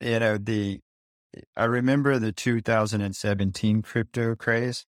remember the 2017 crypto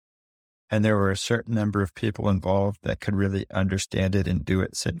craze, and there were a certain number of people involved that could really understand it and do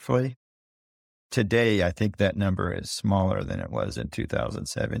it safely. Today, I think that number is smaller than it was in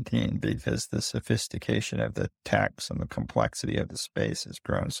 2017 because the sophistication of the techs and the complexity of the space has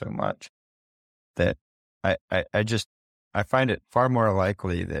grown so much that I find it far more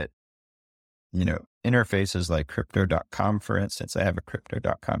likely that, interfaces like Crypto.com, for instance, I have a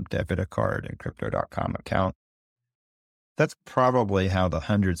Crypto.com debit card and Crypto.com account. That's probably how the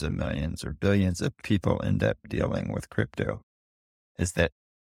hundreds of millions or billions of people end up dealing with crypto, is that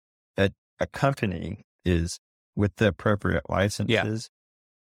a company is with the appropriate licenses,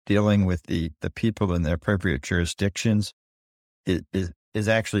 dealing with the people in the appropriate jurisdictions, is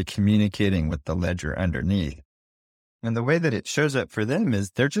actually communicating with the ledger underneath. And the way that it shows up for them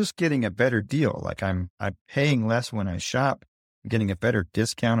is they're just getting a better deal. Like I'm paying less when I shop, I'm getting a better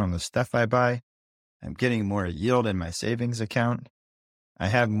discount on the stuff I buy, I'm getting more yield in my savings account. I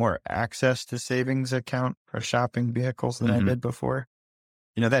have more access to savings account or shopping vehicles than I did before.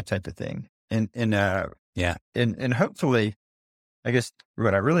 That type of thing. And hopefully, I guess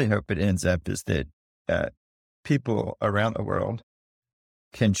what I really hope it ends up is that people around the world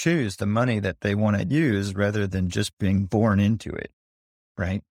can choose the money that they want to use rather than just being born into it,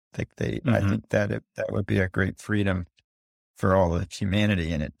 right? I think that would be a great freedom for all of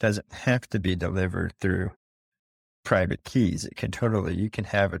humanity, and it doesn't have to be delivered through private keys. You can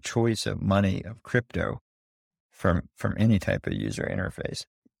have a choice of money, of crypto from any type of user interface.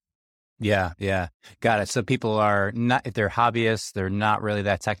 Yeah. Got it. So people are not, if they're hobbyists, they're not really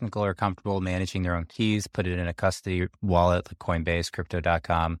that technical or comfortable managing their own keys, put it in a custody wallet like Coinbase,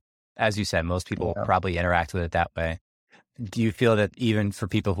 Crypto.com. As you said, most people probably interact with it that way. Do you feel that even for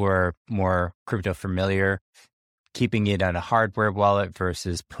people who are more crypto familiar, keeping it on a hardware wallet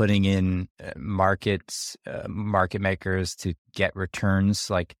versus putting in market makers to get returns,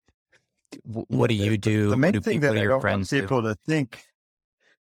 like what do you do? The main thing that I don't want people to think,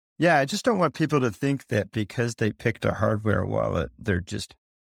 I just don't want people to think that because they picked a hardware wallet, they're just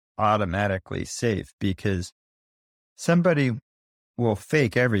automatically safe, because somebody will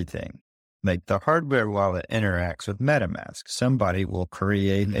fake everything. Like the hardware wallet interacts with MetaMask. Somebody will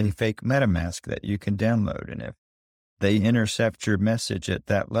create a fake MetaMask that you can download. And if they intercept your message at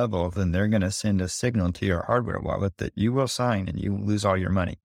that level, then they're going to send a signal to your hardware wallet that you will sign and you will lose all your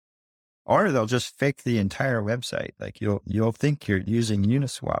money. Or they'll just fake the entire website. Like you'll think you're using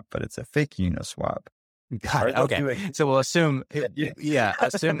Uniswap, but it's a fake Uniswap. Got it. Okay. So we'll assume,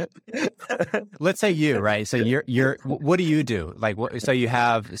 assume, let's say you, right? So what do you do? Like, so you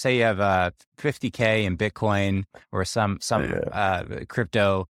have 50K in Bitcoin or some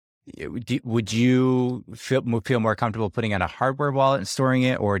crypto. Would you feel more comfortable putting on a hardware wallet and storing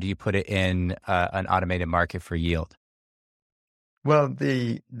it, or do you put it in an automated market for yield? Well,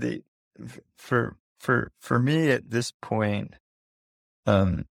 for me at this point,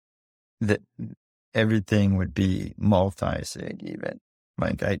 that everything would be multi-sig even.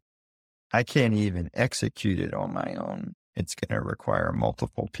 Like I can't even execute it on my own. It's going to require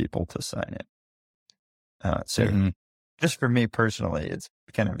multiple people to sign it. Just for me personally, it's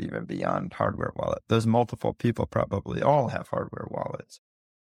kind of even beyond hardware wallet. Those multiple people probably all have hardware wallets.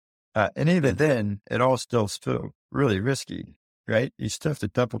 And even then, it all still really risky, right? You still have to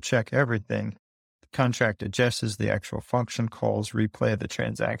double check everything. The contract adjusts the actual function calls, replay the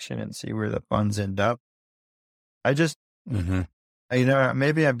transaction, and see where the funds end up. I just,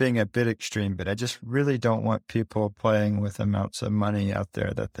 maybe I'm being a bit extreme, but I just really don't want people playing with amounts of money out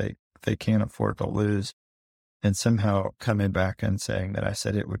there that they can't afford to lose, and somehow coming back and saying that I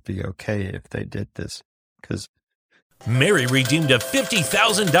said it would be okay if they did this, because Mary redeemed a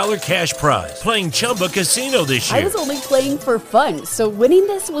 $50,000 cash prize playing Chumba Casino this year. I was only playing for fun, so winning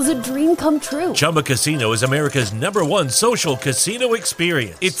this was a dream come true. Chumba Casino is America's #1 social casino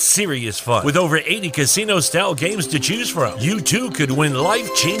experience. It's serious fun. With over 80 casino-style games to choose from, you too could win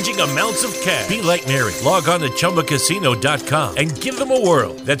life-changing amounts of cash. Be like Mary. Log on to ChumbaCasino.com and give them a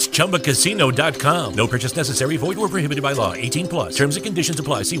whirl. That's ChumbaCasino.com. No purchase necessary. Void where prohibited by law. 18+. Terms and conditions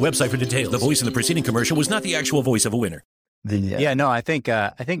apply. See website for details. The voice in the preceding commercial was not the actual voice of a winner. I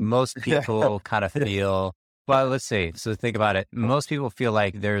think most people kind of feel, well, let's see. So think about it. Most people feel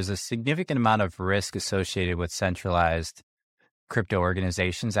like there's a significant amount of risk associated with centralized crypto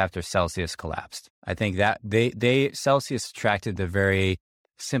organizations after Celsius collapsed. I think that Celsius attracted the very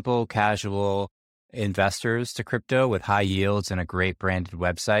simple, casual investors to crypto with high yields and a great branded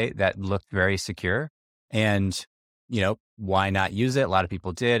website that looked very secure. And why not use it? A lot of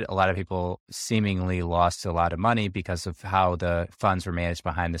people did. A lot of people seemingly lost a lot of money because of how the funds were managed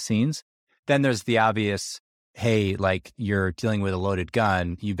behind the scenes. Then there's the obvious, hey, like you're dealing with a loaded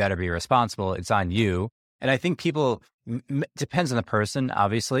gun, you better be responsible. It's on you. And I think people, depends on the person,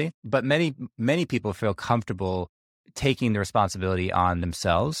 obviously, but many people feel comfortable taking the responsibility on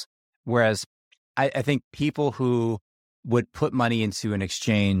themselves. Whereas I think people who would put money into an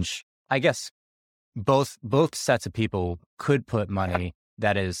exchange, I guess, both sets of people could put money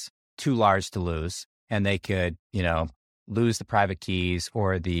that is too large to lose, and they could, lose the private keys,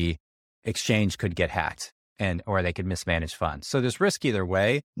 or the exchange could get hacked, or they could mismanage funds. So there's risk either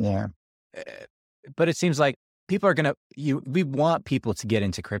way. Yeah. But it seems like people are we want people to get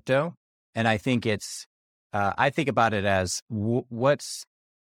into crypto. And I think I think about it as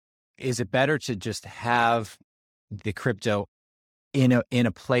is it better to just have the crypto in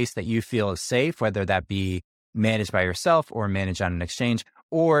a place that you feel is safe, whether that be managed by yourself or managed on an exchange?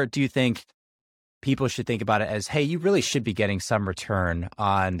 Or do you think people should think about it as, hey, you really should be getting some return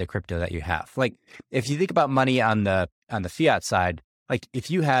on the crypto that you have? Like if you think about money on the fiat side, like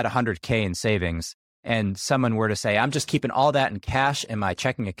if you had 100K in savings and someone were to say, I'm just keeping all that in cash in my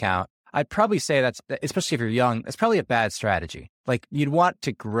checking account, I'd probably say that's, especially if you're young, that's probably a bad strategy. Like you'd want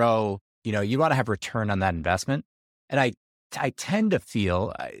to grow, you want to have return on that investment. And I tend to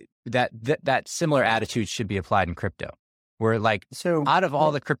feel that similar attitude should be applied in crypto, where like, so out of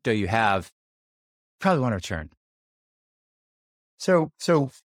all the crypto you have, you probably want to return. So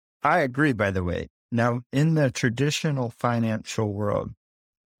I agree, by the way. Now, in the traditional financial world,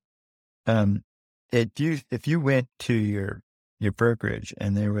 if you went to your brokerage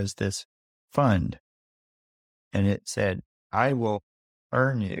and there was this fund and it said, I will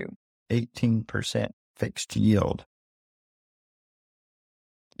earn you 18% fixed yield,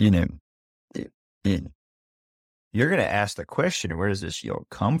 you're going to ask the question, where does this yield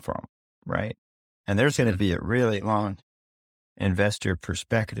come from? Right. And there's going to be a really long investor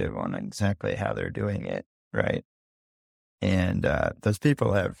perspective on exactly how they're doing it. Right. And those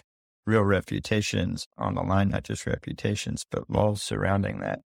people have real reputations on the line, not just reputations, but laws surrounding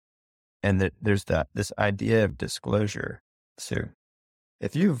that. And there's this idea of disclosure. So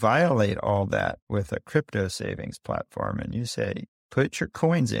if you violate all that with a crypto savings platform and you say, put your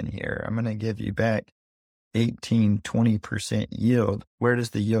coins in here, I'm going to give you back 18-20% yield. Where does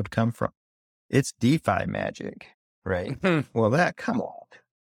the yield come from? It's DeFi magic, right? Well, come on.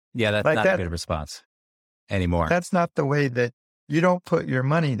 Yeah, that's like not a good response anymore. That's not the way that you don't put your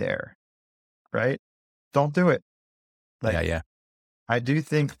money there, right? Don't do it. Yeah. I do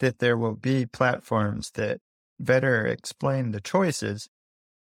think that there will be platforms that better explain the choices,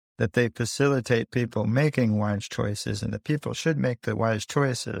 that they facilitate people making wise choices, and that people should make the wise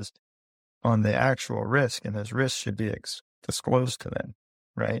choices on the actual risk, and those risks should be disclosed to them,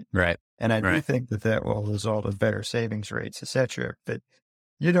 right? Right. And I do think that will result in better savings rates, et cetera. But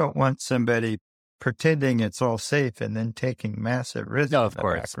you don't want somebody pretending it's all safe and then taking massive risks. No, of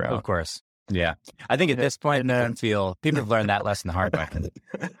course. Yeah. I think at this point, people have learned that lesson the hard way.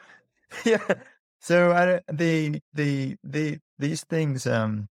 Yeah. So these things,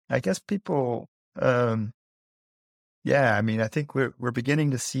 I guess people, I think we're beginning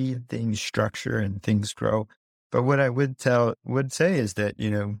to see things structure and things grow. But what I would say is that,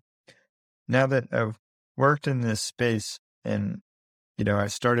 now that I've worked in this space and, I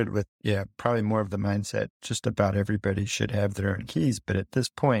started with, probably more of the mindset, just about everybody should have their own keys. But at this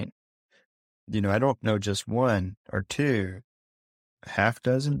point, I don't know just one or two, half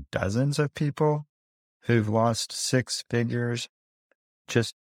dozen, dozens of people who've lost six figures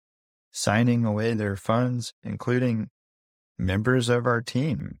just signing away their funds, including members of our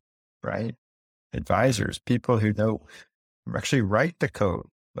team, right? Advisors, people who know, actually write the code.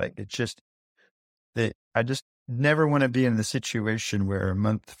 Like it's just, I just never want to be in the situation where a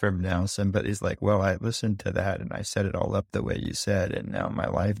month from now, somebody's like, well, I listened to that and I set it all up the way you said. And now my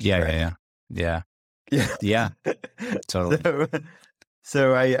life. Yeah. Totally.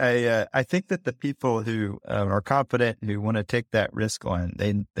 So I think that the people who are confident, who want to take that risk on,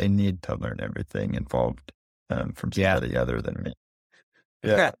 they need to learn everything involved from somebody other than me.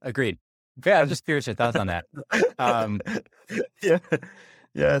 Yeah. Agreed. Yeah, I'm just curious your thoughts on that.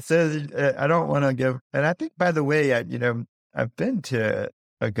 Yeah. So I don't want to give, and I think, by the way, I've been to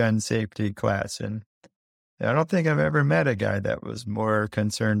a gun safety class, and I don't think I've ever met a guy that was more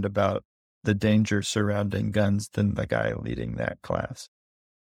concerned about the danger surrounding guns than the guy leading that class.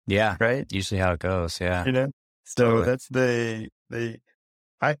 Yeah. Right. Usually how it goes. Yeah. So that's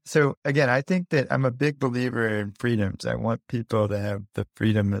so again, I think that I'm a big believer in freedoms. I want people to have the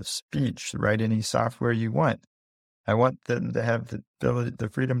freedom of speech, write any software you want. I want them to have the ability, the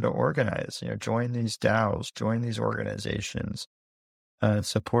freedom to organize, join these DAOs, join these organizations,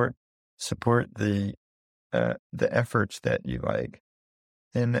 support the efforts that you like.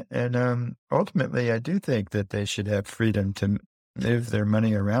 And ultimately, I do think that they should have freedom to move their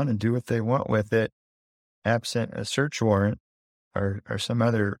money around and do what they want with it, absent a search warrant or some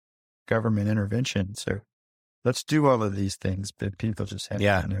other government intervention. So let's do all of these things, but people just have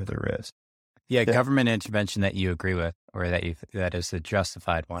to know the risk. Yeah, government intervention that you agree with, or that is the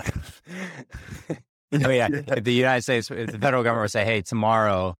justified one. If the United States, if the federal government would say, "Hey,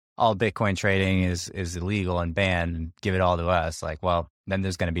 tomorrow all Bitcoin trading is illegal and banned, and give it all to us," then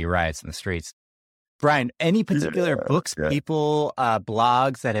there's going to be riots in the streets. Brian, any particular books, people,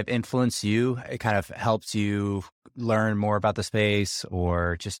 blogs that have influenced you? It kind of helped you learn more about the space,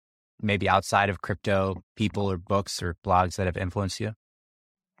 or just maybe outside of crypto, people or books or blogs that have influenced you?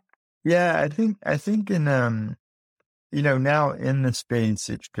 Yeah, I think in, now in the space,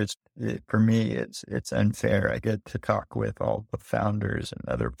 it's just, for me, it's unfair. I get to talk with all the founders and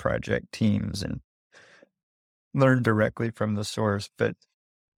other project teams, and learn directly from the source. But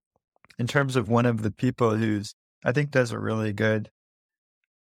in terms of one of the people who's, I think, does a really good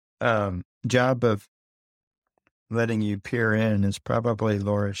job of letting you peer in is probably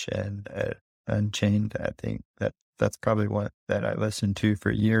Laura Shed at Unchained. I think that's probably one that I listened to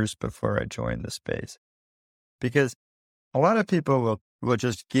for years before I joined the space. Because a lot of people will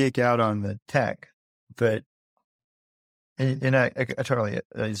just geek out on the tech, but I totally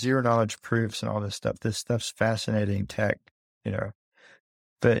zero knowledge proofs and all this stuff. This stuff's fascinating tech,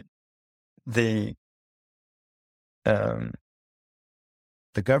 but the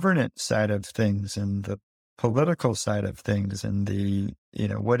governance side of things and the political side of things and the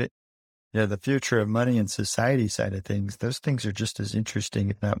future of money and society side of things, those things are just as interesting,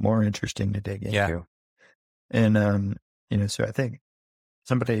 if not more interesting, to dig into. Yeah. And so I think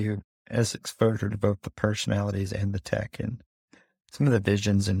somebody who has exposure to both the personalities and the tech and some of the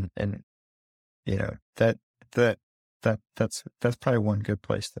visions and that's probably one good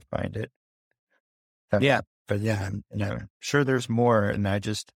place to find it. Yeah. But yeah, I'm sure there's more, and I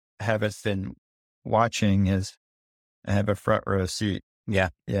just haven't been watching as I have a front row seat. Yeah.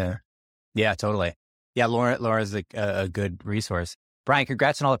 Yeah. Yeah, totally. Yeah, Laura's a good resource. Brian,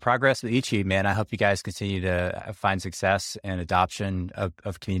 congrats on all the progress with Ichi, man. I hope you guys continue to find success and adoption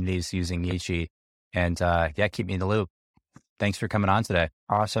of communities using Ichi. And keep me in the loop. Thanks for coming on today.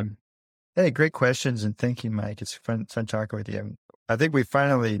 Awesome. Hey, great questions. And thank you, Mike. It's fun talking with you. I think we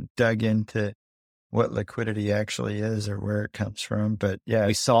finally dug into what liquidity actually is or where it comes from. But yeah,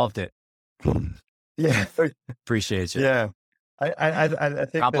 we solved it. Yeah. Appreciate you. Yeah. I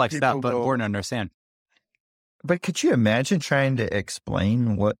think complex stuff, but important to understand. But could you imagine trying to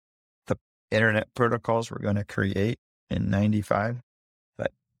explain what the internet protocols were going to create in 95?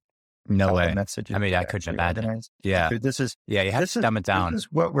 But no way. Messages I couldn't imagine. Organized. Yeah. You have to dumb it down. This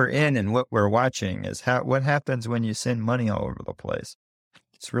is what we're in and what we're watching is what happens when you send money all over the place.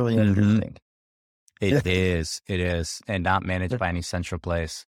 It's really interesting. It is. And not managed by any central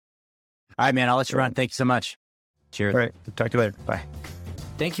place. All right, man, I'll let you run. Thank you so much. Cheers. All right. Talk to you later. Bye.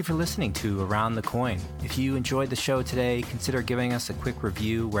 Thank you for listening to Around the Coin. If you enjoyed the show today, consider giving us a quick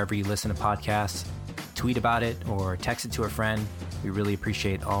review wherever you listen to podcasts. Tweet about it or text it to a friend. We really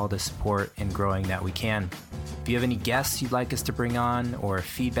appreciate all the support and growing that we can. If you have any guests you'd like us to bring on or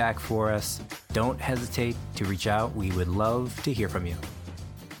feedback for us, don't hesitate to reach out. We would love to hear from you.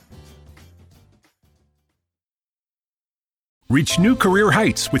 Reach new career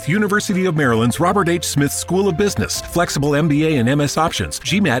heights with University of Maryland's Robert H. Smith School of Business. Flexible MBA and MS options.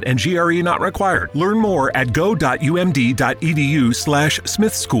 GMAT and GRE not required. Learn more at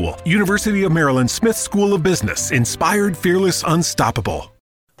go.umd.edu/Smith School. University of Maryland Smith School of Business. Inspired, fearless, unstoppable.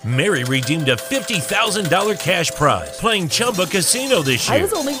 Mary redeemed a $50,000 cash prize playing Chumba Casino this year. I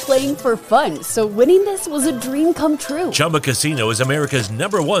was only playing for fun, so winning this was a dream come true. Chumba Casino is America's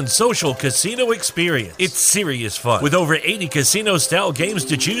 #1 social casino experience. It's serious fun. With over 80 casino-style games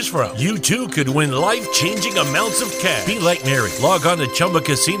to choose from, you too could win life-changing amounts of cash. Be like Mary. Log on to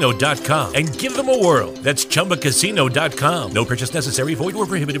ChumbaCasino.com and give them a whirl. That's ChumbaCasino.com. No purchase necessary. Void where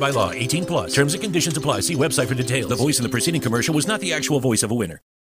prohibited by law. 18+. Terms and conditions apply. See website for details. The voice in the preceding commercial was not the actual voice of a winner.